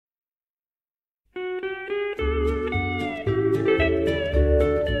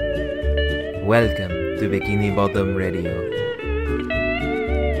Welcome to Bikini Bottom Radio.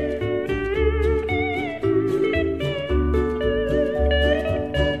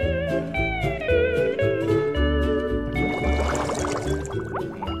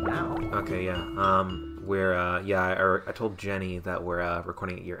 Okay, yeah. I told Jenny that we're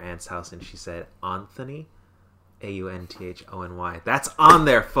recording at your aunt's house, and she said Anthony, Anthony. That's on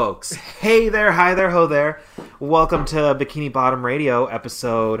there, folks. Hey there, hi there, ho there. Welcome to Bikini Bottom Radio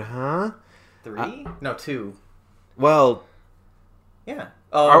episode, 3? No, 2. Well, yeah.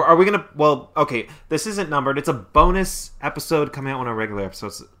 Are we gonna? Well, okay. This isn't numbered. It's a bonus episode coming out when a regular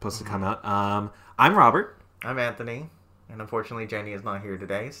episode's supposed to come out. I'm Robert. I'm Anthony. And unfortunately, Jenny is not here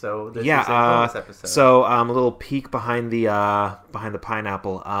today, so this Yeah. is a bonus episode. So a little peek behind the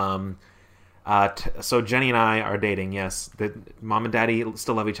pineapple. So Jenny and I are dating. Yes, the mom and daddy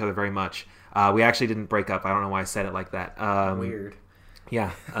still love each other very much. We actually didn't break up. I don't know why I said it like that. Weird.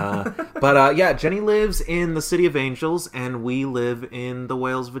 Yeah. But Jenny lives in the City of Angels, and we live in the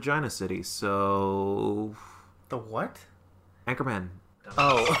Whale's Vagina City. So The what? Anchorman.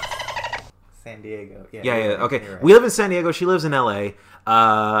 Oh. San Diego. Yeah. Okay. Right. We live in San Diego. She lives in LA.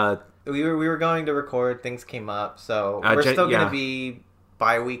 We were going to record. Things came up, so we're still going to be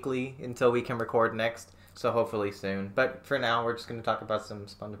bi-weekly until we can record next. So hopefully soon. But for now, we're just going to talk about some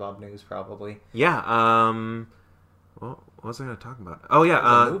SpongeBob news, probably. Yeah. Well, what was I going to talk about? Oh yeah.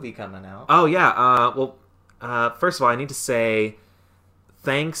 There's a movie coming out. Oh yeah. First of all, I need to say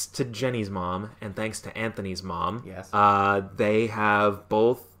thanks to Jenny's mom and thanks to Anthony's mom. Yes. They have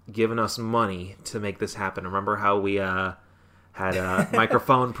both given us money to make this happen. Remember how we had a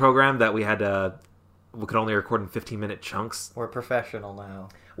microphone program that we could only record in 15-minute chunks? We're professional now.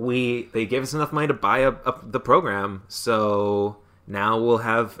 They gave us enough money to buy the program, so now we'll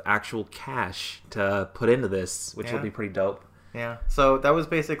have actual cash to put into this, which will be pretty dope. Yeah, so that was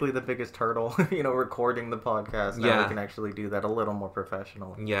basically the biggest hurdle, recording the podcast. Now we can actually do that a little more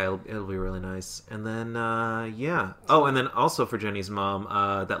professionally. Yeah, it'll be really nice. And then, yeah. Oh, and then also for Jenny's mom,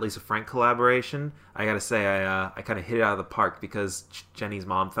 that Lisa Frank collaboration, I gotta say, I kind of hit it out of the park because Jenny's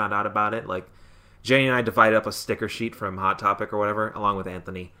mom found out about it. Like, Jenny and I divided up a sticker sheet from Hot Topic or whatever, along with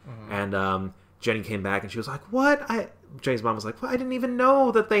Anthony. Mm-hmm. And Jenny came back and she was like, what? Jenny's mom was like, well, I didn't even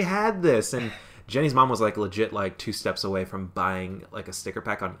know that they had this. And Jenny's mom was like legit like 2 steps away from buying like a sticker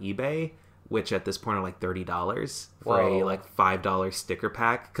pack on eBay, which at this point are like $30 for a like $5 sticker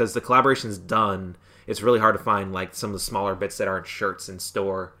pack. Because the collaboration's done. It's really hard to find like some of the smaller bits that aren't shirts in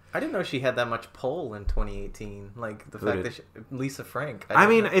store. I didn't know she had that much pull in 2018. Like the fact that Lisa Frank. I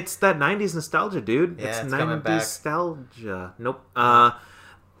mean, it's that 90s nostalgia, dude. Yeah, it's 90s coming back. nostalgia. Nope.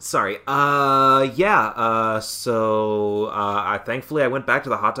 Sorry. So thankfully I went back to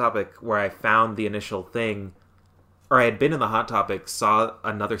the Hot Topic where I found the initial thing, or I had been in the Hot Topic, saw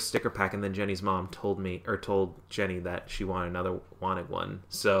another sticker pack, and then Jenny's mom told Jenny that she wanted one.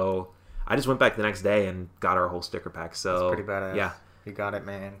 So I just went back the next day and got her a whole sticker pack. So that's pretty badass. Yeah. You got it,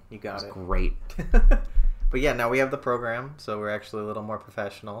 man. You got it. Great. But yeah, now we have the program, so we're actually a little more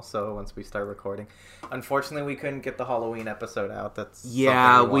professional. So once we start recording, unfortunately, we couldn't get the Halloween episode out.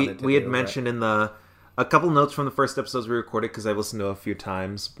 We had mentioned in a couple notes from the first episodes we recorded, because I listened to a few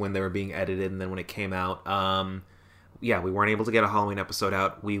times when they were being edited, and then when it came out, we weren't able to get a Halloween episode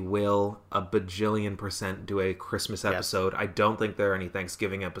out. We will a bajillion % do a Christmas episode. Yes. I don't think there are any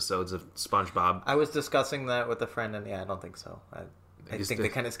Thanksgiving episodes of SpongeBob. I was discussing that with a friend, and I don't think so. I think they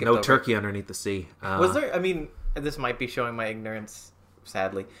kind of skipped no over. Turkey underneath the sea. Was there? I mean, this might be showing my ignorance,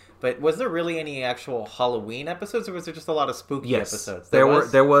 sadly, but was there really any actual Halloween episodes, or was there just a lot of spooky episodes? There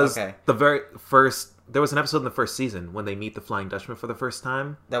was okay. The very first. There was an episode in the first season when they meet the Flying Dutchman for the first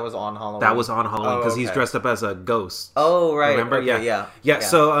time. That was on Halloween. That was on Halloween because he's dressed up as a ghost. Oh right, remember? Okay, yeah.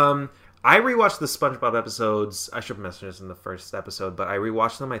 So I rewatched the SpongeBob episodes. I should have mentioned this in the first episode, but I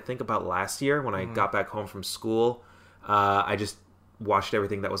rewatched them. I think about last year when I got back home from school. I just watched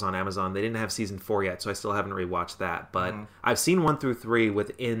everything that was on Amazon. They didn't have season 4 yet, so I still haven't rewatched that. But I've seen 1 through 3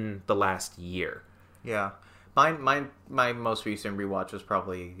 within the last year. Yeah. My most recent rewatch was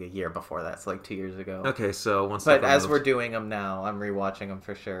probably a year before that. It's like 2 years ago. Okay, so once. But as we're doing them now, I'm rewatching them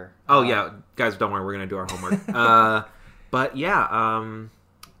for sure. Oh yeah, guys, don't worry, we're gonna do our homework. But yeah.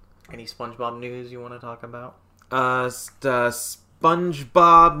 Any SpongeBob news you want to talk about?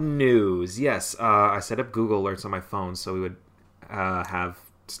 SpongeBob news. Yes, I set up Google alerts on my phone so we would have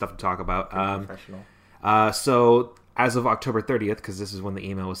stuff to talk about. Professional. So as of October 30th, because this is when the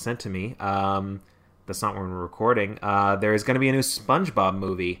email was sent to me. That's not when we're recording. There is going to be a new SpongeBob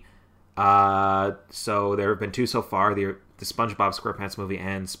movie. So there have been 2 so far: the SpongeBob SquarePants movie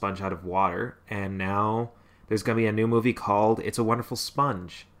and Sponge Out of Water. And now there's going to be a new movie called It's a Wonderful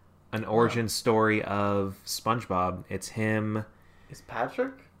Sponge. an origin story of SpongeBob. It's him. Is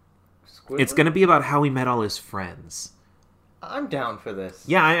Patrick Squidward? It's going to be about how he met all his friends. I'm down for this.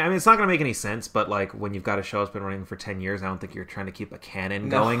 Yeah, I mean, it's not going to make any sense, but like when you've got a show that's been running for 10 years, I don't think you're trying to keep a canon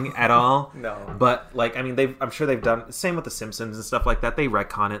going at all. No. But like, I mean, I'm sure they've done same with The Simpsons and stuff like that. They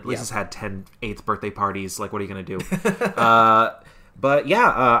retcon it. Lisa's had 10 8th birthday parties. Like, what are you going to do? But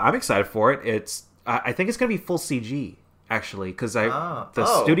yeah, I'm excited for it. I think it's going to be full CG. Actually, because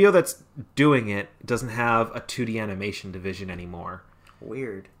the studio that's doing it doesn't have a 2D animation division anymore.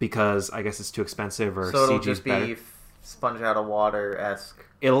 Weird. Because I guess it's too expensive, or so it'll CG's just be better. Sponge Out of Water-esque.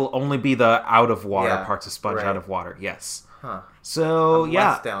 It'll only be the out of water parts of Sponge Out of Water. Yes. Huh. So I'm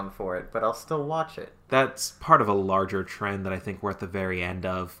less down for it, but I'll still watch it. That's part of a larger trend that I think we're at the very end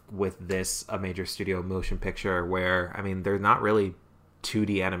of with this a major studio motion picture, where I mean they're not really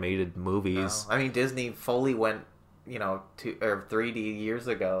 2D animated movies. No. I mean Disney fully went 3D years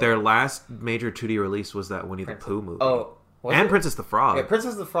ago. Their last major 2D release was that Winnie the Pooh movie. Oh, and Princess the Frog. Yeah,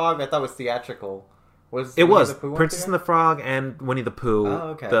 Princess the Frog I thought was theatrical. Was Princess and the Frog and Winnie the Pooh.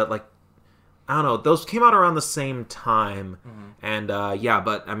 Oh, okay. I don't know. Those came out around the same time, and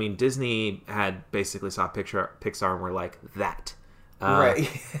but I mean Disney had basically saw Pixar and were like that. Right.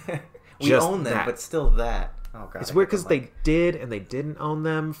 We own them, but still that. Oh god. It's weird because they did and they didn't own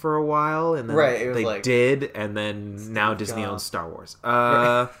them for a while, and then they did, and then now Disney owns Star Wars.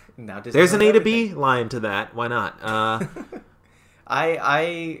 Now Disney there's an A to B line to that. Why not?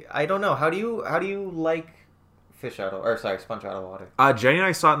 I don't know. How do you like Sponge Out of Water? Jenny and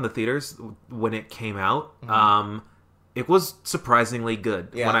I saw it in the theaters when it came out. It was surprisingly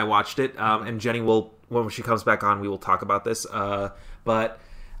good when I watched it. And Jenny when she comes back on, we will talk about this. But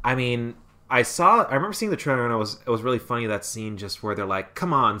I mean, I remember seeing the trailer, and it was really funny, that scene just where they're like,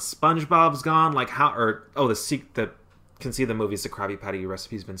 "Come on, SpongeBob's gone." Like the conceit of the movie is the Krabby Patty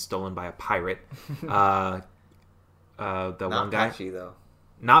recipe's been stolen by a pirate. The Not one guy, Patchy though.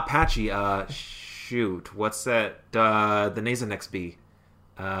 Not Patchy. Shoot, what's that? The Nasonex Bee.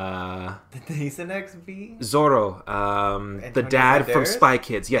 The Nasonex Bee. Zorro. The dad from Spy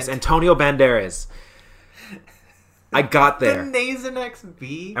Kids. Yes, Antonio Banderas. I got there. The Nasonex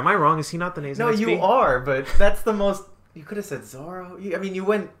Bee. Am I wrong? Is he not the Nasonex Bee? No, you are, but that's the most. You could have said Zorro. You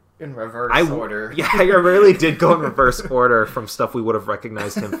went in reverse order. Yeah, I really did go in reverse order from stuff we would have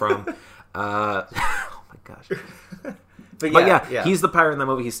recognized him from. Oh my gosh. But yeah, he's the pirate in the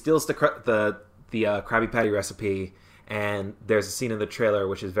movie. He steals the Krabby Patty recipe, and there's a scene in the trailer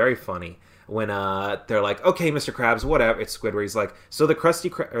which is very funny when they're like, "Okay, Mr. Krabs, whatever." It's Squidward. He's like, "So the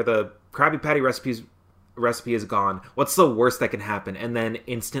Krabby Patty recipe is gone. What's the worst that can happen?" And then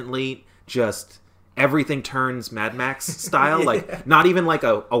instantly, just everything turns Mad Max style. Like not even like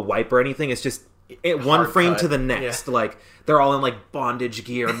a wipe or anything. It's just one frame to the next. Yeah. Like they're all in like bondage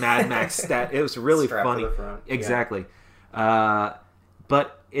gear, Mad Max stat. It was really funny. Exactly. Yeah.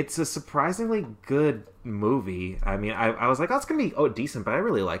 But it's a surprisingly good movie. I mean, I was like, "Oh, it's gonna be decent," but I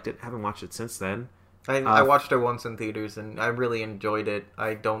really liked it. I haven't watched it since then. I watched it once in theaters, and I really enjoyed it.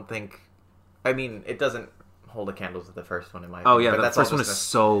 I mean, it doesn't hold a candle to the first one in my opinion. Oh yeah, the first one is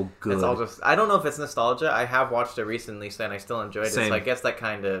so good. I don't know if it's nostalgia. I have watched it recently, and I still enjoyed it. So I guess that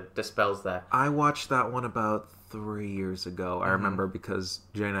kind of dispels that. I watched that one about 3 years ago. I remember because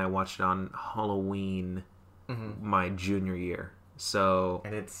Jay and I watched it on Halloween my junior year. So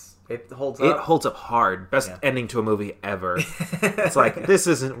and it holds up. It holds up hard. Best ending to a movie ever. It's like, this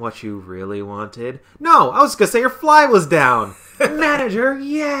isn't what you really wanted. No, I was gonna say your fly was down. Manager,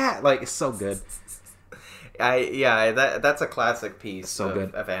 yeah, like it's so good. That's a classic piece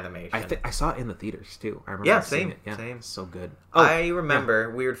good of animation. I saw it in the theaters too. I remember seeing it. Yeah, same. So good. I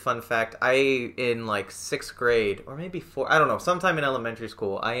remember, weird fun fact, in like 6th grade, or maybe 4th, I don't know, sometime in elementary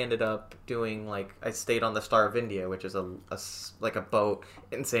school, I ended up doing I stayed on the Star of India, which is a boat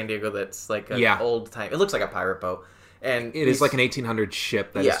in San Diego that's like an old time, it looks like a pirate boat. And it is like an 1800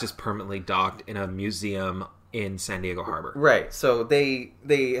 ship that is just permanently docked in a museum in San Diego Harbor. Right. So they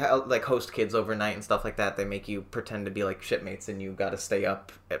like host kids overnight and stuff like that. They make you pretend to be like shipmates, and you got to stay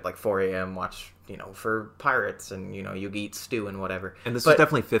up at like 4 a.m. watch, for pirates, and you eat stew and whatever. And this was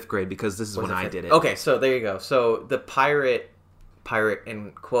definitely 5th grade because this is when I did it. Okay, so there you go. So the pirate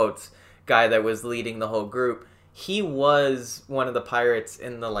in quotes guy that was leading the whole group, he was one of the pirates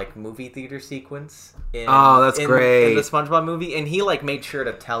in the like movie theater sequence. That's great. In the SpongeBob movie, and he like made sure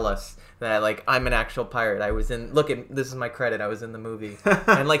to tell us that like, I'm an actual pirate. I was in. This is my credit. I was in the movie,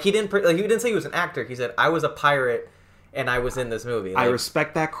 and like he didn't say he was an actor. He said I was a pirate and I was in this movie. I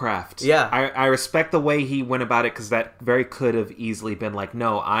respect that craft. Yeah. I respect the way he went about it, because that very could have easily been like,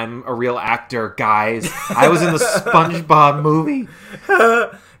 no, I'm a real actor, guys. I was in the SpongeBob movie.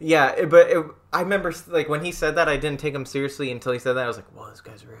 Yeah, but I remember, like, when he said that, I didn't take him seriously until he said that. I was like, whoa, this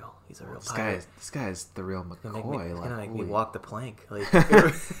guy's real. He's a real pilot. This guy's the real McCoy. He's gonna make me walk the plank. Like,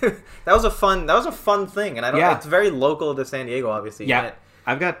 that was a fun thing, and it's very local to San Diego, obviously. Yeah,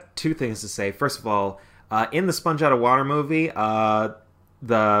 I've got two things to say. First of all, in the Sponge Out of Water movie,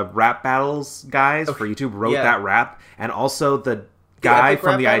 the rap battles guys for YouTube wrote that rap, and also the guy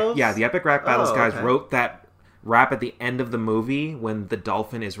from the Epic Rap Battles guys wrote that rap at the end of the movie when the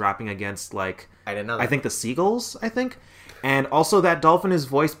dolphin is rapping against, like, I didn't know that. I think the seagulls, and also that dolphin is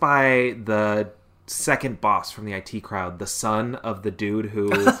voiced by the second boss from the IT Crowd, the son of the dude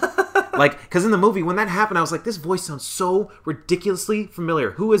who like, because in the movie when that happened I was like, this voice sounds so ridiculously familiar.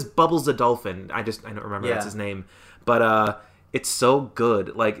 Who is Bubbles the dolphin? I don't remember that's his name, but it's so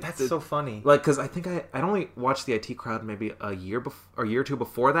good. Like, that's so funny. Like, because I think I only watched the IT Crowd maybe a year or two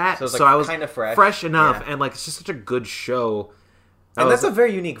before that, so I was kind of fresh enough, and like, it's just such a good show. And that's a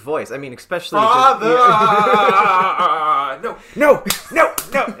very unique voice. I mean, especially Father! No!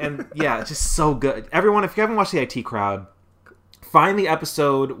 And yeah, it's just so good. Everyone, if you haven't watched the IT Crowd, find the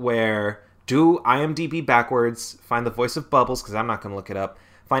episode where do IMDb backwards, find the voice of Bubbles, because I'm not going to look it up.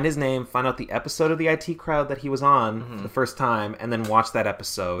 Find his name, find out the episode of the IT Crowd that he was on for the first time, and then watch that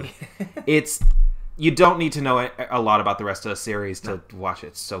episode. You don't need to know a lot about the rest of the series to watch it.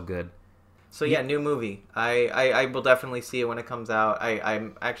 It's so good. So yeah, new movie. I will definitely see it when it comes out. I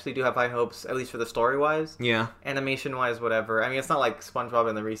actually do have high hopes, at least for the story-wise. Yeah. Animation-wise, whatever. I mean, it's not like SpongeBob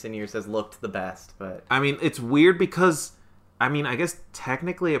in the recent years has looked the best, but... I mean, it's weird because... I mean, I guess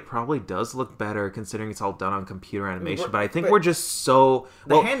technically it probably does look better considering it's all done on computer animation, but I think we're just so...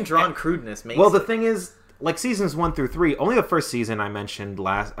 The hand-drawn crudeness makes the thing is, like, seasons 1 through 3, only the first season I mentioned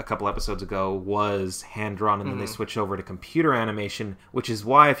a couple episodes ago was hand-drawn, and then they switched over to computer animation, which is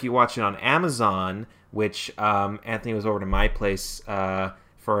why if you watch it on Amazon, which Anthony was over to my place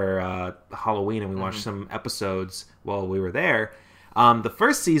for Halloween, and we watched some episodes while we were there, the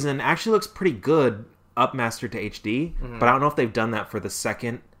first season actually looks pretty good, upmastered to HD, but I don't know if they've done that for the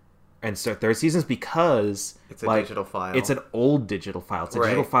second and third seasons because it's a digital file. It's an old digital file. It's a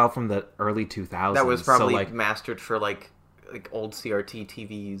digital file from the early 2000s. That was probably mastered for like old CRT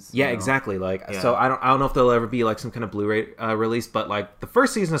TVs. Yeah, exactly. So I don't know if there'll ever be like some kind of Blu-ray release, but like the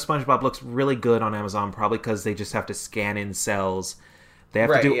first season of SpongeBob looks really good on Amazon, probably because they just have to scan in cells. They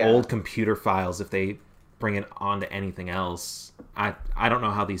have to do old computer files if they bring it onto anything else. I don't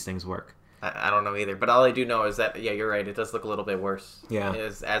know how these things work. I don't know either, but all I do know is that, yeah, you're right, it does look a little bit worse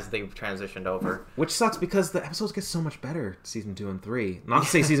as they've transitioned over. Which sucks because the episodes get so much better, season 2 and 3. Not to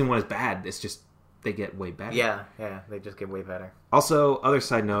say season 1 is bad, it's just they get way better. Yeah, they just get way better. Also, other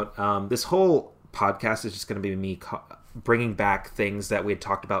side note, this whole podcast is just going to be me bringing back things that we had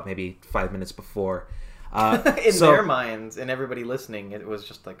talked about maybe 5 minutes before. In their minds, and everybody listening, it was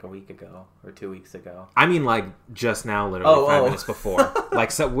just like a week ago or 2 weeks ago. I mean, like, just now, literally 5 minutes before.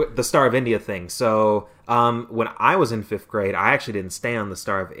 Like, the Star of India thing. So, when I was in 5th grade, I actually didn't stay on the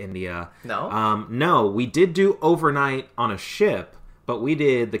Star of India. No? No, we did do overnight on a ship, but we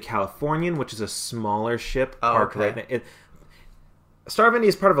did the Californian, which is a smaller ship parked right... Star of India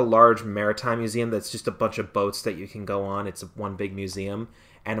is part of a large maritime museum that's just a bunch of boats that you can go on. It's one big museum.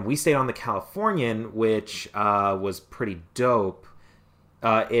 And we stayed on the Californian, which was pretty dope,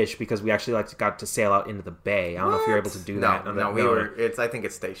 ish, because we actually got to sail out into the bay. I don't know if you're able to do that. I think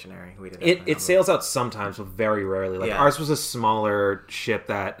it's stationary. We didn't. It sails out sometimes, but very rarely. Ours was a smaller ship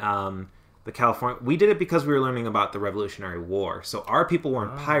that the California. We did it because we were learning about the Revolutionary War. So our people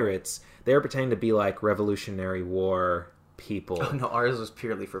weren't pirates; they were pretending to be like Revolutionary War people. Oh, no, ours was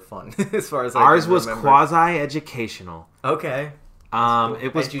purely for fun, as far as ours was quasi-educational. Okay.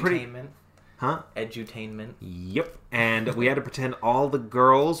 It was pretty... Edutainment. Yep. And we had to pretend all the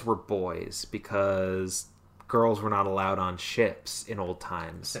girls were boys because girls were not allowed on ships in old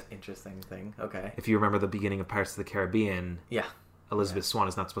times. That's an interesting thing. Okay. If you remember the beginning of Pirates of the Caribbean, Elizabeth Swann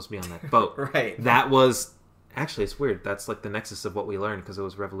is not supposed to be on that boat. Right. That was... Actually, it's weird. That's like the nexus of what we learned because it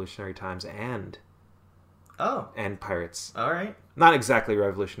was revolutionary times and pirates. All right. Not exactly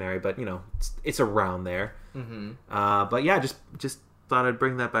revolutionary, but, it's around there. Mm-hmm. But yeah, just thought I'd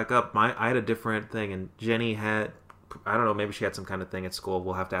bring that back up. I had a different thing, and Jenny had, I don't know, maybe she had some kind of thing at school.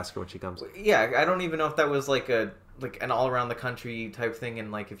 We'll have to ask her when she comes. Yeah, I don't even know if that was like an all around the country type thing,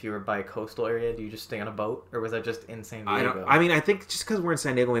 and like if you were by a coastal area, do you just stay on a boat, or was that just in San Diego? I think just because we're in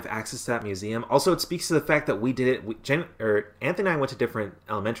San Diego, we have access to that museum. Also, it speaks to the fact that we did it. Anthony and I went to different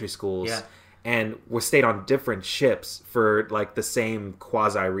elementary schools. Yeah. and we stayed on different ships for like the same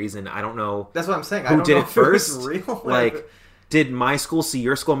quasi reason. I don't know. That's what I'm saying. Who did it first? Real? Like, did my school see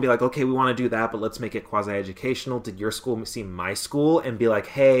your school and be like, okay, we want to do that, but let's make it quasi educational? Did your school see my school and be like,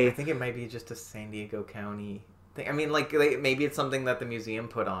 hey? I think it might be just a San Diego County thing. I mean, like maybe it's something that the museum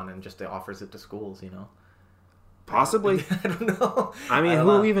put on and just offers it to schools. Possibly. I don't know. I mean,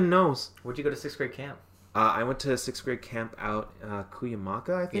 who even knows? Where'd you go to 6th grade camp? I went to 6th grade camp out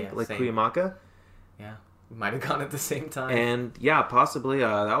Cuyamaca, I think. Yeah, same. Cuyamaca. Yeah. We might have gone at the same time. And yeah, possibly.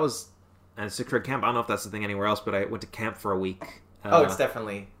 That was at 6th grade camp. I don't know if that's the thing anywhere else, but I went to camp for a week. It's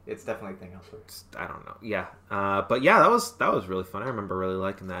definitely a thing elsewhere. I don't know. Yeah. But yeah, that was really fun. I remember really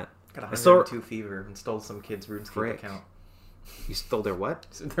liking that. Got 102 fever and stole some kid's RuneScape account. You stole their what?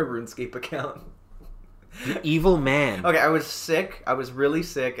 Their RuneScape account. The evil man. Okay, I was sick. I was really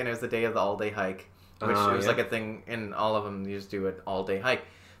sick, and it was the day of the all-day hike, which was like a thing in all of them. You just do an all-day hike.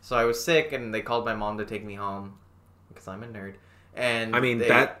 So I was sick, and they called my mom to take me home because I'm a nerd. And I mean,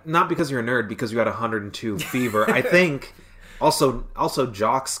 that not because you're a nerd, because you had 102 fever. I think also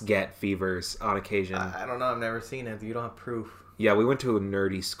jocks get fevers on occasion. I don't know. I've never seen it. You don't have proof. Yeah, we went to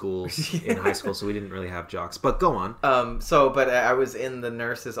nerdy schools in high school, so we didn't really have jocks. But go on. But I was in the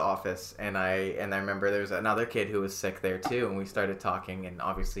nurse's office, and I remember there was another kid who was sick there too, and we started talking, and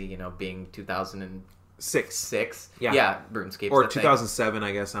obviously, being 2006. Yeah, RuneScape. Or 2007,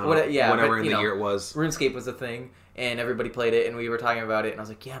 I guess. I don't know. Whenever in the year it was. RuneScape was a thing, and everybody played it, and we were talking about it, and I was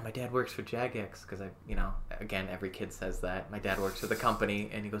like, yeah, my dad works for Jagex, because again, every kid says that. My dad works for the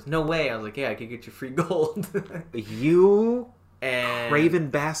company, and he goes, no way. I was like, yeah, I could get you free gold. Craven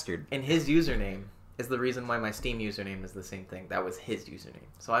bastard. And his username is the reason why my Steam username is the same thing. That was his username.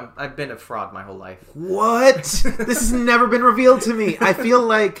 So I've been a fraud my whole life. What? This has never been revealed to me. I feel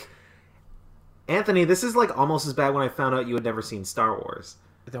like... Anthony, this is like almost as bad when I found out you had never seen Star Wars.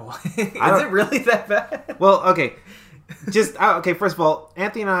 Is it really that bad? Well, okay. Okay, first of all,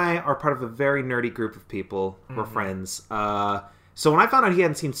 Anthony and I are part of a very nerdy group of people. We're friends. So when I found out he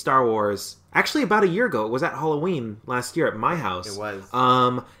hadn't seen Star Wars, actually about a year ago, it was at Halloween last year at my house. It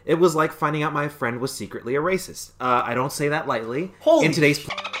was. It was like finding out my friend was secretly a racist. I don't say that lightly. Holy in today's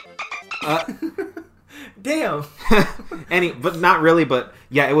damn. But not really, but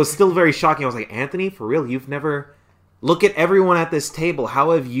yeah, it was still very shocking. I was like, Anthony, for real, you've never... Look at everyone at this table.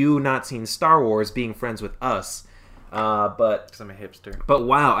 How have you not seen Star Wars being friends with us? But... Because I'm a hipster. But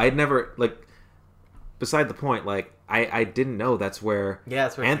wow, I'd never, beside the point, I didn't know that's where... Yeah,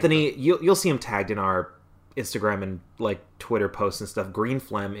 that's where Anthony, you'll see him tagged in our Instagram and, Twitter posts and stuff. Green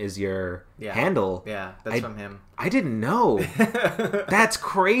Phlegm is your handle. Yeah, that's from him. I didn't know. That's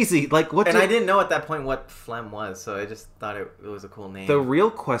crazy. I didn't know at that point what Phlegm was, so I just thought it was a cool name. The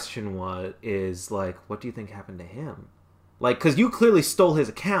real question is what do you think happened to him? Because you clearly stole his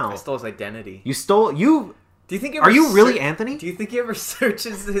account. I stole his identity. You stole... Do you think Are you really Anthony? Do you think he ever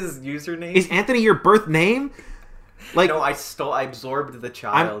searches his username? Is Anthony your birth name? No, I absorbed the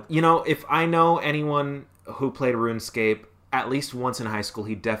child. If I know anyone who played RuneScape at least once in high school,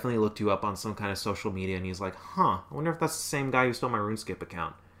 he definitely looked you up on some kind of social media, and he's like, I wonder if that's the same guy who stole my RuneScape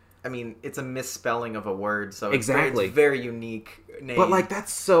account. I mean, it's a misspelling of a word, so exactly. It's a very unique name. But,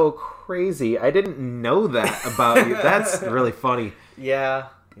 that's so crazy. I didn't know that about you. That's really funny. Yeah.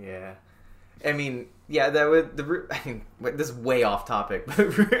 I mean... Yeah, this is way off topic, but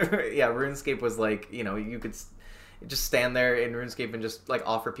yeah, RuneScape was you could just stand there in RuneScape and just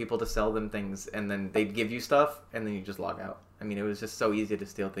offer people to sell them things, and then they'd give you stuff, and then you just log out. I mean, it was just so easy to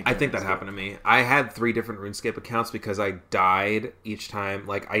steal things. I think that happened to me. I had 3 different RuneScape accounts because I died each time.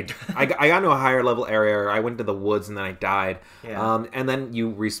 I got into a higher level area, or I went to the woods and then I died. Yeah. And then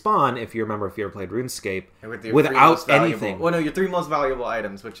you respawn, if you ever played RuneScape, without anything. Well, no, your 3 most valuable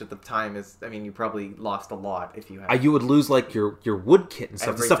items, which at the time is, you probably lost a lot if you had. You would lose your wood kit and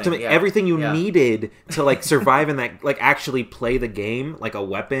stuff. The stuff to make everything you needed to survive in that, actually play the game, a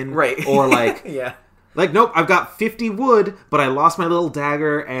weapon. Right. Or yeah. Nope, I've got 50 wood, but I lost my little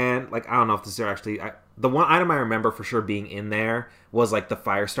dagger, and, I don't know if this is actually... the one item I remember for sure being in there was, the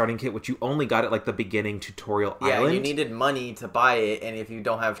fire starting kit, which you only got at, the beginning tutorial island. Yeah, you needed money to buy it, and if you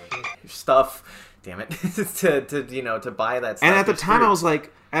don't have stuff... Damn it. to buy that stuff. And at the time, I was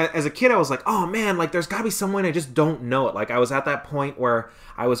as a kid, I was oh, man, there's gotta be some way, and I just don't know it. I was at that point where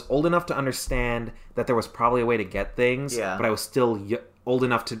I was old enough to understand that there was probably a way to get things, but I was still... old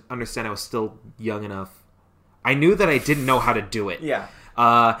enough to understand I was still young enough. I knew that I didn't know how to do it. Yeah.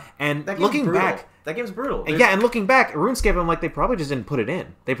 And looking back... That game's brutal. Yeah, and looking back, RuneScape, I'm they probably just didn't put it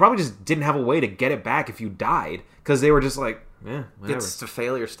in. They probably just didn't have a way to get it back if you died. Because they were just whatever. It's a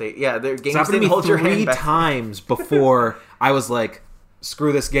failure state. Yeah, their games didn't hold your hand back. 3 times before I was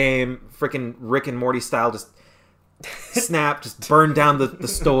screw this game, freaking Rick and Morty style, just snap, just burn down the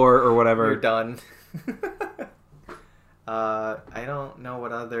store or whatever. You're done. I don't know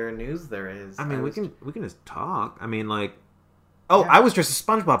what other news there is. I mean, we can just talk. I mean, like, I was dressed as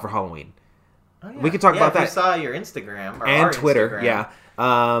SpongeBob for Halloween. Oh, yeah. We could talk about that. I saw your Instagram and Twitter.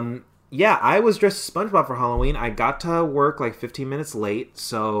 Instagram. Yeah. I was dressed as SpongeBob for Halloween. I got to work like 15 minutes late,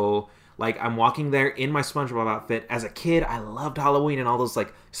 so like I'm walking there in my SpongeBob outfit. As a kid, I loved Halloween and all those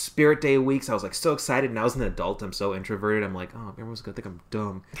like Spirit Day weeks. I was like so excited. Now as an adult, I'm so introverted. I'm like, oh, everyone's gonna think I'm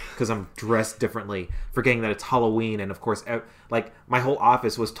dumb because I'm dressed differently, forgetting that it's Halloween. And of course, like my whole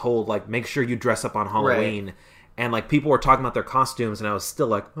office was told like, make sure you dress up on Halloween. Right. And, like, people were talking about their costumes, and I was still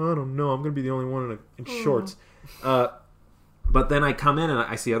like, I don't know, I'm going to be the only one in shorts. But then I come in, and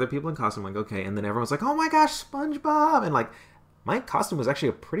I see other people in costume, I'm like, okay. And then everyone's like, oh, my gosh, SpongeBob. And, like, my costume was actually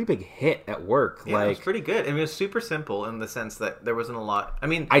a pretty big hit at work. Yeah, like, it was pretty good. I mean, it was super simple in the sense that there wasn't a lot. I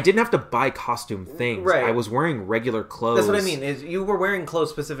mean, I didn't have to buy costume things. Right. I was wearing regular clothes. That's what I mean, is you were wearing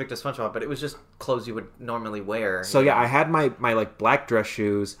clothes specific to SpongeBob, but it was just clothes you would normally wear. So, yeah, I had my like, black dress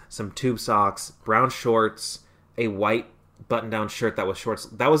shoes, some tube socks, brown shorts, a white button-down shirt that was shorts.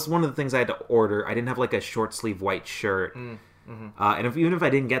 That was one of the things I had to order. I didn't have like a short sleeve white shirt, and even if I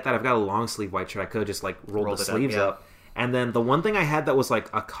didn't get that, I've got a long sleeve white shirt. I could have just like rolled the sleeves up. And then the one thing I had that was like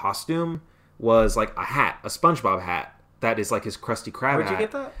a costume was like a hat, a SpongeBob hat. That is like his Krusty Krab hat. Where'd you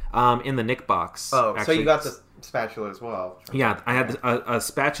get that? In the Nick box. Oh, actually. So you got the spatula as well. Yeah, I had a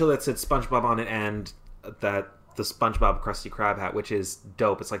spatula that said SpongeBob on it, and the SpongeBob Krusty Krab hat, which is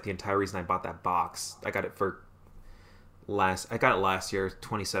dope. It's like the entire reason I bought that box. I got it last year,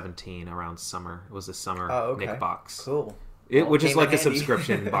 2017, around summer. It was the summer Nick box. Cool. Which is like a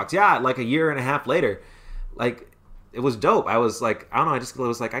subscription box. Yeah, like a year and a half later. Like, it was dope. I was like, I don't know, I just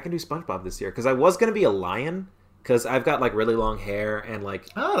was like, I can do SpongeBob this year. Because I was going to be a lion, because I've got like really long hair and like...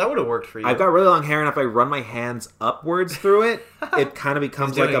 Oh, that would have worked for you. I've got really long hair, and if I run my hands upwards through it, it kind of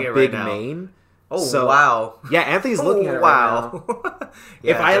becomes like a big mane. Oh, so, wow. Yeah, Anthony's looking at it right now.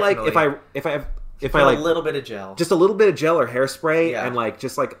 Yeah, if I like a little bit of gel, just a little bit of gel or hairspray, and like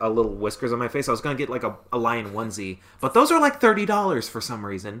just like a little whiskers on my face, I was gonna get like a lion onesie, but those are like $30 for some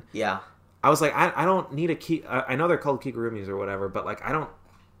reason. Yeah, I was like, I don't need a key. I know they're called kigurumis or whatever, but like I don't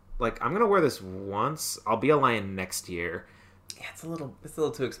like. I'm gonna wear this once. I'll be a lion next year. Yeah, it's a little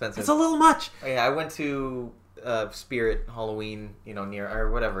too expensive. It's a little much. Oh, yeah, I went to Spirit Halloween, near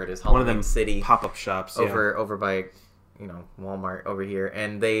or whatever it is, Halloween one of them City pop-up shops over by Walmart over here,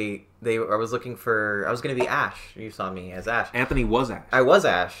 and I was looking for, I was going to be Ash. You saw me as Ash. Anthony was Ash. I was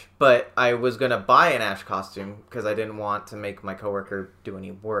Ash, but I was going to buy an Ash costume because I didn't want to make my coworker do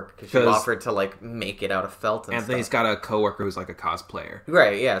any work because she offered to like make it out of felt and Anthony's stuff. got a coworker who's like a cosplayer.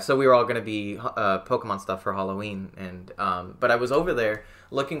 Right, yeah. So we were all going to be Pokemon stuff for Halloween, and but I was over there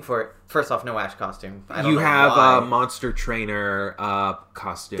looking for it. First off, no Ash costume. You have a Monster Trainer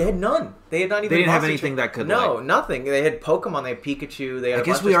costume. They had none. They had not even. They didn't have anything that could. Nothing. They had Pokemon. They had Pikachu. They had. I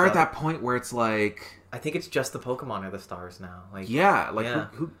guess we are at that point where it's like. I think it's just the Pokemon are the stars now. Like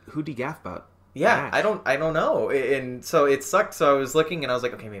who degaff about? Yeah, Ash? I don't know, and so it sucked. So I was looking, and I was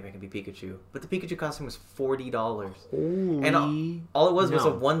like, okay, maybe I can be Pikachu. But the Pikachu costume was $40, and all it was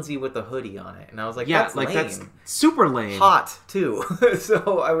a onesie with a hoodie on it, and I was like, that's lame. That's super lame. Hot too.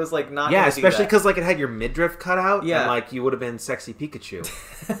 So I was like, not. Yeah, especially because like it had your midriff cut out, and like you would have been sexy Pikachu.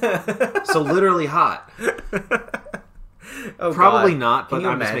 So literally hot. Oh, probably God. not, but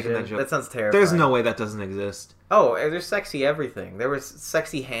I'm just making that joke. That sounds terrifying. There's no way that doesn't exist. Oh, there's sexy everything. There was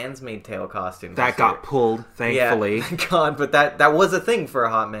sexy Handmaid's Tale costumes. That got pulled, thankfully. Yeah, thank God, but that was a thing for a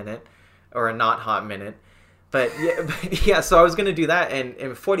hot minute. Or a not hot minute. But yeah, so I was going to do that, and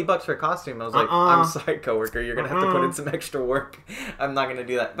 $40 for a costume. I was like, I'm sorry, coworker, you're going to have to put in some extra work. I'm not going to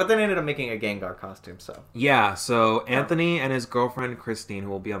do that. But then I ended up making a Gengar costume, so. Yeah, so Anthony and his girlfriend, Christine, who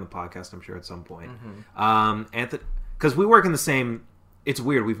will be on the podcast, I'm sure, at some point. Anthony... Because we work in the same... It's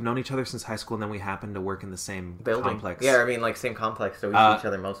weird. We've known each other since high school, and then we happen to work in the same building. Complex. Yeah, I mean, like, same complex, so we see each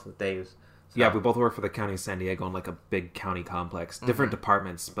other most of the days. So. Yeah, we both work for the county of San Diego in, like, a big county complex. Different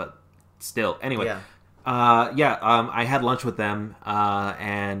departments, but still. Anyway. Yeah. I had lunch with them,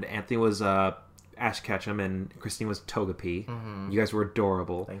 and Anthony was Ash Ketchum, and Christine was Togepi. You guys were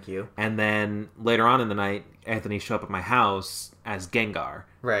adorable. Thank you. And then later on in the night, Anthony showed up at my house as Gengar.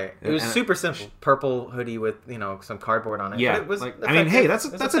 Right. It was super simple. Purple hoodie with, some cardboard on it. Yeah. But it was hey, that's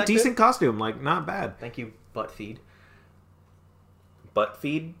a decent costume. Like, not bad. Thank you, ButtFeed.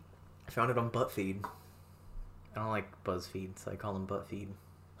 ButtFeed? I found it on ButtFeed. I don't like BuzzFeed, so I call them ButtFeed.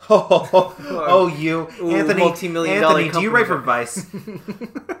 You. Anthony, multi-million-dollar do you write for Vice?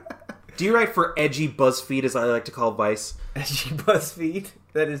 Do you write for edgy BuzzFeed, as I like to call Vice? Edgy BuzzFeed?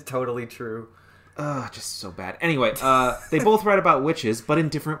 That is totally true. Just so bad. Anyway, they both write about witches, but in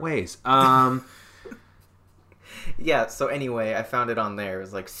different ways. Yeah, so anyway, I found it on there. It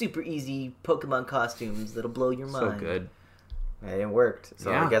was like super easy Pokemon costumes that'll blow your mind. So good. And it worked.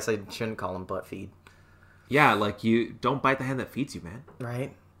 So I guess I shouldn't call them butt feed. Yeah, like you don't bite the hand that feeds you, man.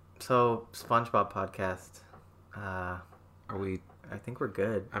 Right. So, SpongeBob podcast. Are we? I think we're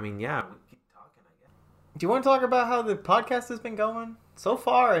good. I mean, yeah. We keep talking, I guess. Do you want to talk about how the podcast has been going? So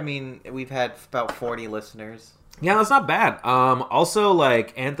far, I mean, we've had about 40 listeners. Yeah, that's not bad. Also,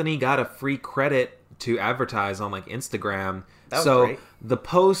 like, Anthony got a free credit to advertise on, like, Instagram. That was great. The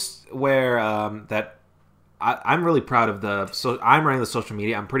post where that I'm really proud of I'm running the social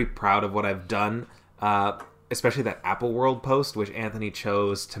media. I'm pretty proud of what I've done, especially that Apple World post, which Anthony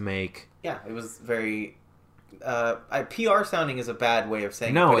chose to make. Yeah, it was very... PR sounding is a bad way of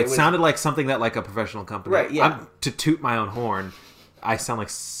saying it sounded like something that, like, a professional company... Right, yeah. To toot my own horn, I sound like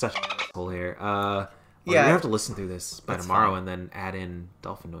such an asshole here. You're going to have to listen through this by tomorrow and then add in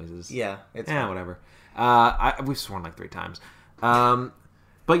dolphin noises. Yeah, it's whatever. We've sworn like 3 times.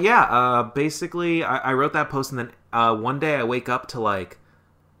 But yeah, basically, I wrote that post, and then one day I wake up to, like,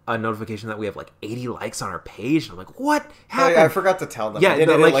 a notification that we have, like, 80 likes on our page. And I'm like, what happened? I forgot to tell them. Yeah,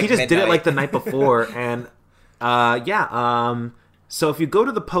 he just did it, like, the night before. And, so if you go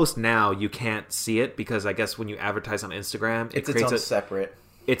to the post now, you can't see it, because I guess when you advertise on Instagram, it creates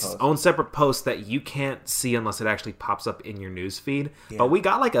its own separate post that you can't see unless it actually pops up in your news feed. Yeah. But we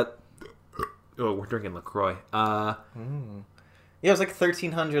got, like, we're drinking LaCroix. Yeah, it was like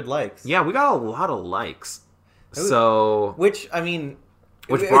 1,300 likes. Yeah, we got a lot of likes. Which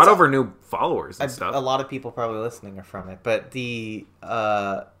brought over new followers and stuff. A lot of people probably listening are from it. But just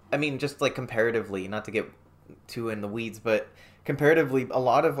like comparatively, not to get too in the weeds, but comparatively, a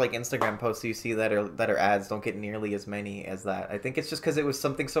lot of like Instagram posts you see that are ads don't get nearly as many as that. I think it's just because it was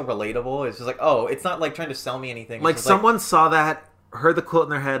something so relatable. It's just like, it's not like trying to sell me anything. Like someone saw that, heard the quote in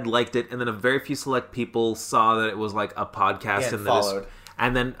their head, liked it, and then a very few select people saw that it was like a podcast and followed.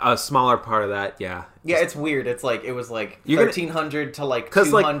 And then a smaller part of that, yeah. Yeah, it's weird. It's like, it was like 1,300 to like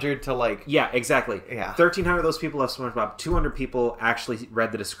 200 to like... Yeah, exactly. Yeah. 1,300 of those people left SpongeBob. 200 people actually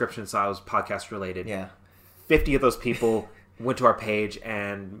read the description, saw it was podcast related. Yeah. 50 of those people went to our page,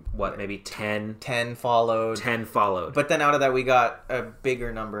 and maybe 10 followed. 10 followed. But then out of that, we got a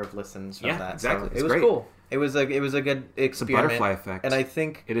bigger number of listens from that. Yeah, exactly. So it was great. Cool. It was a good experiment. It's a butterfly effect. And I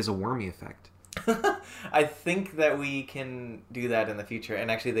think... It is a wormy effect. I think that we can do that in the future.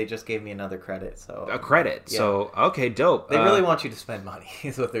 And actually, they just gave me another credit. So a credit. Yeah. So, okay, dope. They really want you to spend money,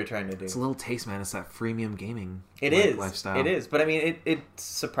 is what they're trying to do. It's a little taste, man. It's that freemium gaming lifestyle. It is. But I mean, it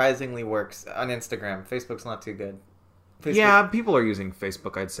surprisingly works on Instagram. Facebook's not too good. Yeah, people are using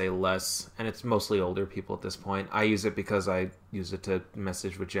Facebook, I'd say, less. And it's mostly older people at this point. I use it because I use it to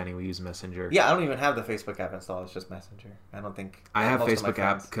message with Jenny. We use Messenger. Yeah, I don't even have the Facebook app installed. It's just Messenger. I have Facebook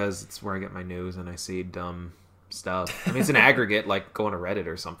app because it's where I get my news and I see dumb stuff. I mean, it's an aggregate, like going to Reddit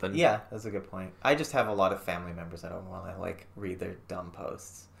or something. Yeah, that's a good point. I just have a lot of family members that don't want to, like, read their dumb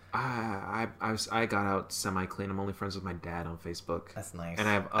posts. I got out semi-clean. I'm only friends with my dad on Facebook. That's nice. And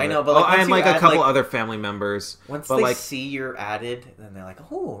I have I know, but like, and like a couple other family members. Once they see you're added, then they're like,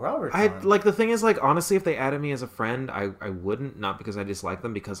 "Oh, Robert." Like the thing is, like, honestly, if they added me as a friend, I wouldn't. Not because I dislike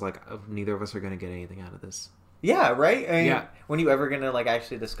them, because like neither of us are gonna get anything out of this. Yeah, right. I mean, when you ever gonna like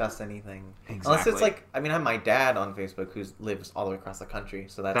actually discuss anything? Exactly. Unless it's like, I mean, I have my dad on Facebook who lives all the way across the country,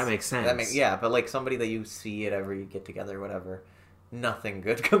 so that makes sense. But like somebody that you see at every get together, or whatever, nothing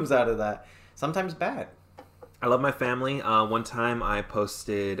good comes out of that. Sometimes bad. I love my family. One time I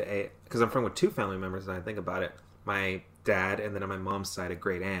posted because I'm friend with 2 family members, and I think about it. My dad, and then on my mom's side, a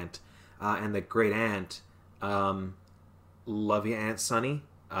great aunt. And the great aunt, love you, Aunt Sunny.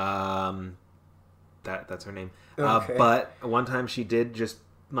 That's her name. Okay. But one time she did just,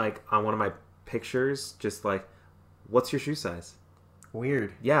 like, on one of my pictures, just like, what's your shoe size?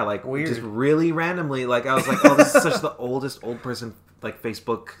 Weird. Yeah, like, weird. Just really randomly. Like, I was like, oh, this is such the oldest old person, like,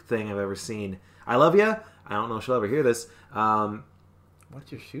 Facebook thing I've ever seen. I love you. I don't know if she'll ever hear this.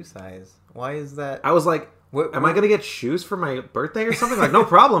 What's your shoe size? Why is that? I was like, am I going to get shoes for my birthday or something? Like, no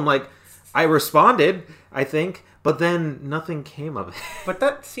problem. Like, I responded, I think, but then nothing came of it. But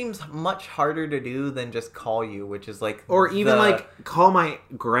that seems much harder to do than just call you, which is like... Or even, like, call my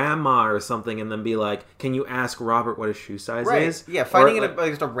grandma or something and then be like, can you ask Robert what his shoe size is? Yeah, finding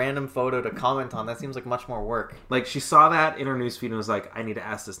just a random photo to comment on, that seems like much more work. Like, she saw that in her newsfeed and was like, I need to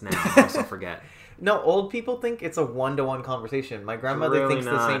ask this now, or else I'll forget. No, old people think it's a one-to-one conversation. My grandmother thinks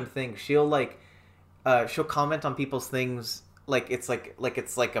the same thing. She'll, like... she'll comment on people's things... it's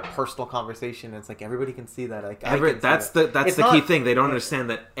like a personal conversation. It's like everybody can see that. Like that's the key thing. They don't understand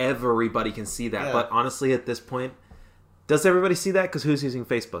that everybody can see that. Yeah. But honestly, at this point, does everybody see that? Because who's using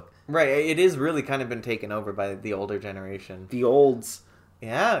Facebook? Right. It is really kind of been taken over by the older generation. The olds.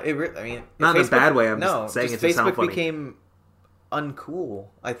 Yeah. Not in a bad way. I'm just saying it to sound funny. Facebook became uncool,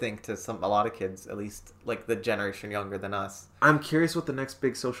 I think, to a lot of kids, at least like the generation younger than us. I'm curious what the next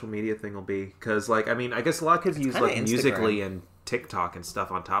big social media thing will be, because I guess a lot of kids use like Musical.ly and TikTok and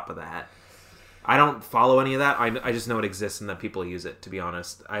stuff on top of that. I don't follow any of that. I just know it exists and that people use it. To be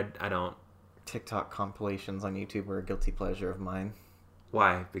honest, I don't. TikTok compilations on YouTube are a guilty pleasure of mine.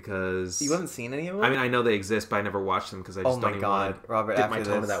 Why? Because you haven't seen any of them? I know they exist, but I never watched them because I just don't even want to dip my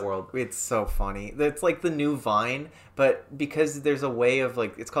toe into that world. It's so funny. It's like the new Vine, but because there's a way of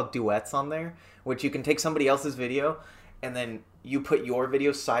it's called duets on there, which you can take somebody else's video and then you put your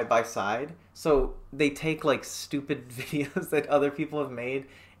videos side by side. So they take like stupid videos that other people have made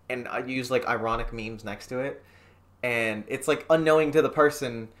and use like ironic memes next to it, and it's like unknowing to the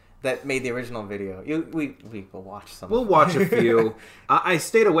person that made the original video. We will watch some. We'll watch a few. I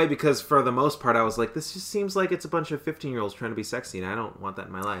stayed away because for the most part I was like, this just seems like it's a bunch of 15-year-olds trying to be sexy, and I don't want that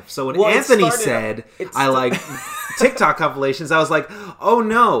in my life. So when Anthony said I like TikTok compilations, I was like, oh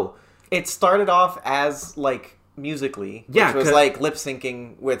no. It started off as like Musical.ly, which was like lip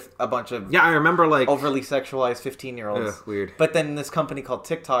syncing with a bunch of I remember like overly sexualized 15-year-olds. Weird. But then this company called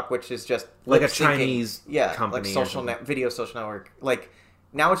TikTok, which is just like a Chinese company, like video social network, like.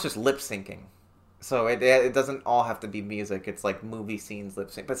 Now it's just lip syncing, so it doesn't all have to be music. It's like movie scenes lip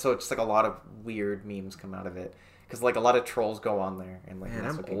sync, but so it's like a lot of weird memes come out of it because like a lot of trolls go on there and like. Man,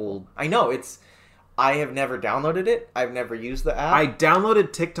 I'm old. I know I have never downloaded it. I've never used the app. I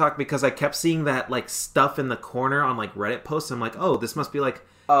downloaded TikTok because I kept seeing that like stuff in the corner on like Reddit posts. I'm like, oh, this must be like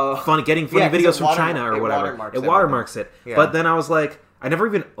getting funny videos from China or whatever. It watermarks it. Yeah. But then I was like, I never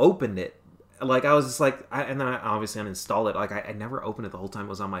even opened it. Like, I was just like, and then I obviously uninstalled it. Like, I never opened it the whole time it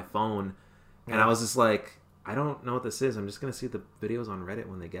was on my phone. And I was just like, I don't know what this is. I'm just going to see the videos on Reddit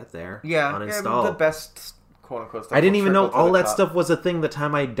when they get there. Yeah. Uninstall. The best, quote unquote, stuff. I didn't even know all that stuff was a thing the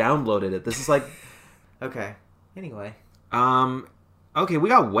time I downloaded it. This is like. Okay. Anyway. Okay, we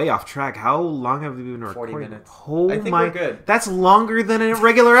got way off track. How long have we been recording? 40 minutes. I think we're good. That's longer than a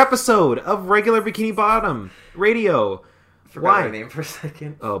regular episode of regular Bikini Bottom radio. Forgot my name for a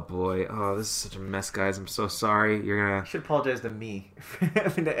second. Oh boy. Oh, this is such a mess, guys. I'm so sorry. You're gonna... You should apologize to me for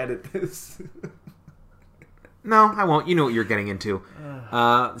having to edit this. No, I won't. You know what you're getting into. We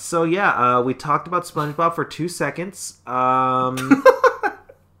talked about SpongeBob for 2 seconds. We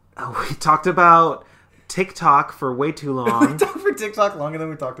talked about TikTok for way too long. We talked for TikTok longer than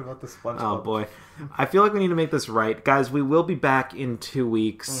we talked about the SpongeBob. Oh boy. I feel like we need to make this right. Guys, we will be back in 2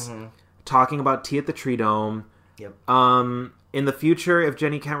 weeks talking about Tea at the Tree Dome. Yep. In the future, if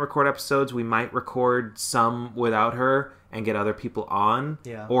Jenny can't record episodes, we might record some without her and get other people on.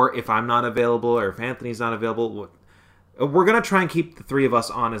 Yeah. Or if I'm not available or if Anthony's not available, we're going to try and keep the three of us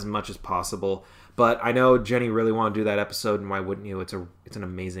on as much as possible. But I know Jenny really wanted to do that episode, and why wouldn't you? It's an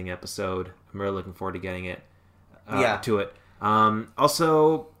amazing episode. I'm really looking forward to getting it to it.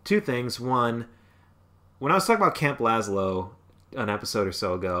 Also, 2 things. One, when I was talking about Camp Lazlo an episode or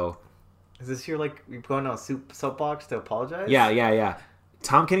so ago, is this your, like, you're going on a soapbox to apologize? Yeah.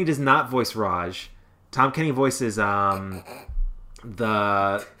 Tom Kenny does not voice Raj. Tom Kenny voices the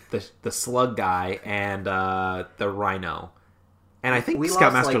slug guy and the rhino. And I think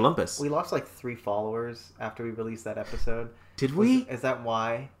Scoutmaster Lumpus. We lost like 3 followers after we released that episode. Did we? Is that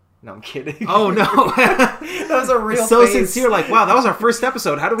why? No, I'm kidding. Oh, no. That was a real so face. Sincere, like, wow, that was our first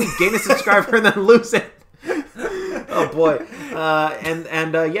episode. How do we gain a subscriber and then lose it? Oh boy.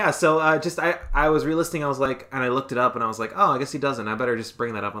 So I was re-listening. I was like, and I looked it up and I was like, oh, I guess he doesn't. I better just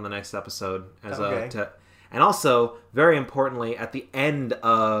bring that up on the next episode and also, very importantly, at the end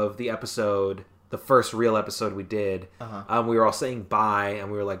of the episode, the first real episode we did, we were all saying bye,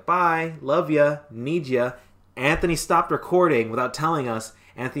 and we were like, bye, love ya, need ya. Anthony stopped recording without telling us.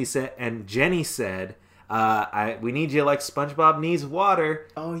 Anthony said, and Jenny said, we need you like SpongeBob needs water.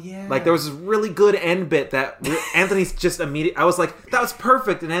 Oh, yeah. Like, there was this really good end bit that Anthony's just I was like, that was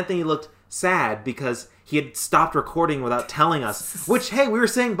perfect. And Anthony looked sad because he had stopped recording without telling us. Which, hey, we were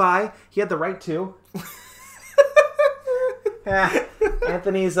saying bye. He had the right to.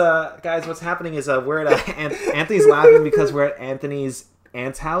 Anthony's, guys, what's happening is we're at Anthony's laughing because we're at Anthony's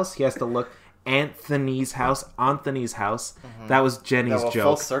aunt's house. He has to look... Anthony's house. That was Jenny's joke.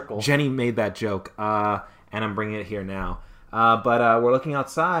 Full circle. Jenny made that joke, and I'm bringing it here now. But we're looking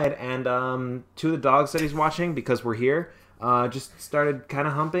outside, and 2 of the dogs that he's watching, because we're here, just started kind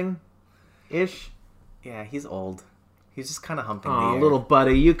of humping-ish. Yeah, he's old. He's just kind of humping the air. Little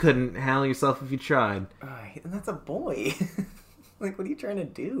buddy, you couldn't handle yourself if you tried. And that's a boy. Like, what are you trying to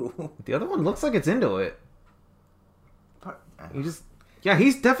do? The other one looks like it's into it. Yeah,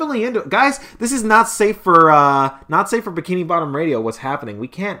 he's definitely into it. Guys, this is not safe for Bikini Bottom Radio. What's happening? We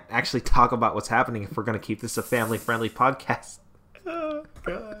can't actually talk about what's happening if we're going to keep this a family-friendly podcast. Oh,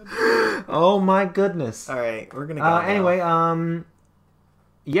 God. Oh, my goodness. All right, we're going to go anyway,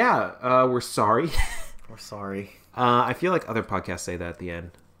 we're sorry. We're sorry. I feel like other podcasts say that at the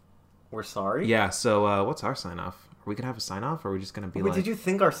end. We're sorry? Yeah, so what's our sign-off? Are we going to have a sign-off, or are we just going to be did you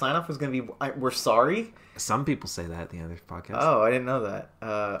think our sign-off was going to be, we're sorry? Some people say that at the end of the podcast. Oh, I didn't know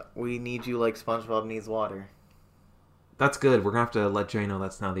that. We need you like SpongeBob needs water. That's good. We're going to have to let Jay know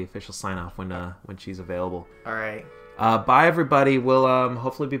that's now the official sign-off when she's available. All right. Bye, everybody. We'll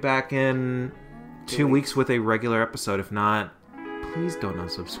hopefully be back in 2 weeks with a regular episode. If not, please don't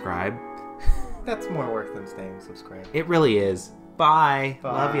unsubscribe. That's more work than staying subscribed. It really is. Bye.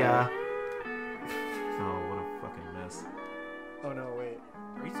 Bye. Love ya.